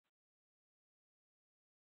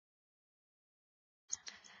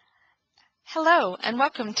Hello and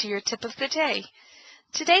welcome to your tip of the day.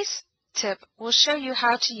 Today's tip will show you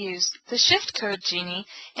how to use the Shift Code Genie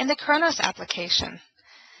in the Kronos application.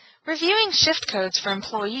 Reviewing shift codes for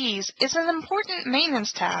employees is an important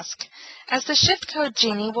maintenance task, as the Shift Code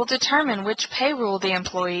Genie will determine which pay rule the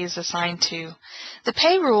employee is assigned to. The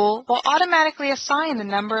pay rule will automatically assign the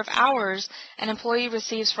number of hours an employee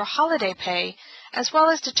receives for holiday pay, as well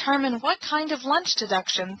as determine what kind of lunch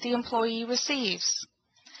deduction the employee receives.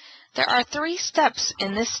 There are 3 steps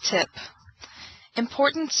in this tip.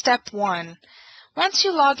 Important step 1. Once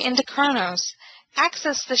you log into Kronos,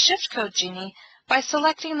 access the Shift Code Genie by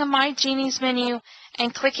selecting the My Genies menu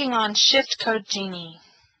and clicking on Shift Code Genie.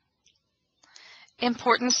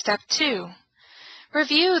 Important step 2.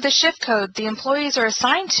 Review the shift code the employees are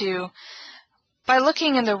assigned to by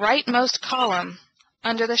looking in the rightmost column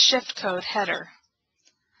under the shift code header.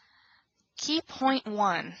 Key point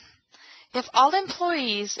 1. If all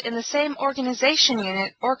employees in the same organization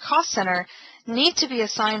unit or cost center need to be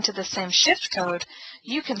assigned to the same shift code,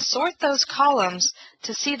 you can sort those columns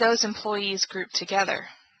to see those employees grouped together.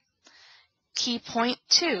 Key point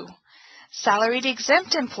 2. Salaried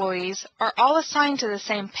exempt employees are all assigned to the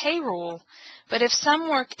same pay rule, but if some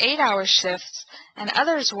work 8-hour shifts and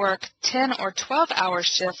others work 10 or 12-hour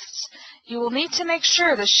shifts, you will need to make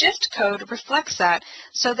sure the shift code reflects that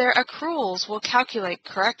so their accruals will calculate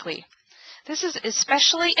correctly. This is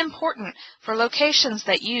especially important for locations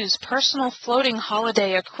that use personal floating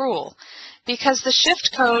holiday accrual, because the shift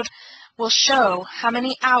code will show how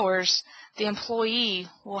many hours the employee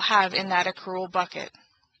will have in that accrual bucket.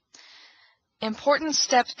 Important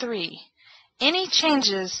step 3. Any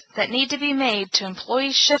changes that need to be made to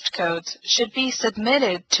employee shift codes should be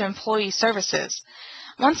submitted to Employee Services.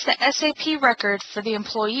 Once the SAP record for the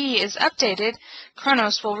employee is updated,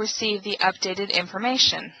 Kronos will receive the updated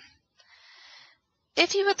information.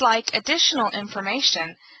 If you would like additional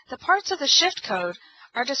information, the parts of the shift code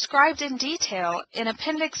are described in detail in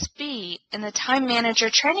Appendix B in the Time Manager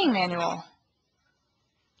Training Manual,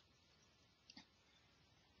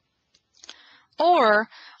 or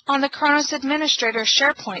on the Kronos Administrator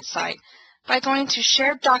SharePoint site by going to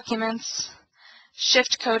Shared Documents,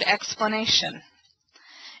 Shift Code Explanation.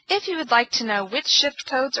 If you would like to know which shift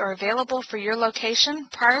codes are available for your location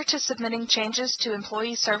prior to submitting changes to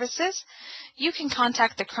Employee Services, you can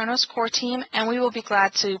contact the Kronos Core team and we will be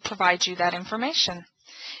glad to provide you that information.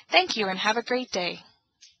 Thank you and have a great day.